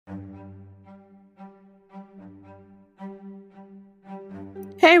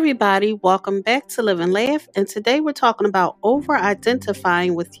Hey everybody, welcome back to Live and Laugh, and today we're talking about over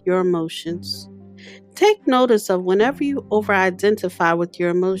identifying with your emotions. Take notice of whenever you over identify with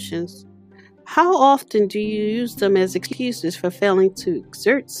your emotions. How often do you use them as excuses for failing to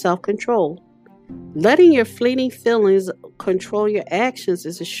exert self control? Letting your fleeting feelings control your actions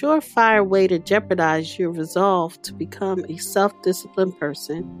is a surefire way to jeopardize your resolve to become a self disciplined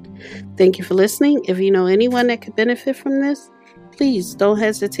person. Thank you for listening. If you know anyone that could benefit from this, please don't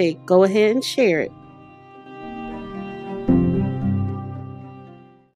hesitate. Go ahead and share it.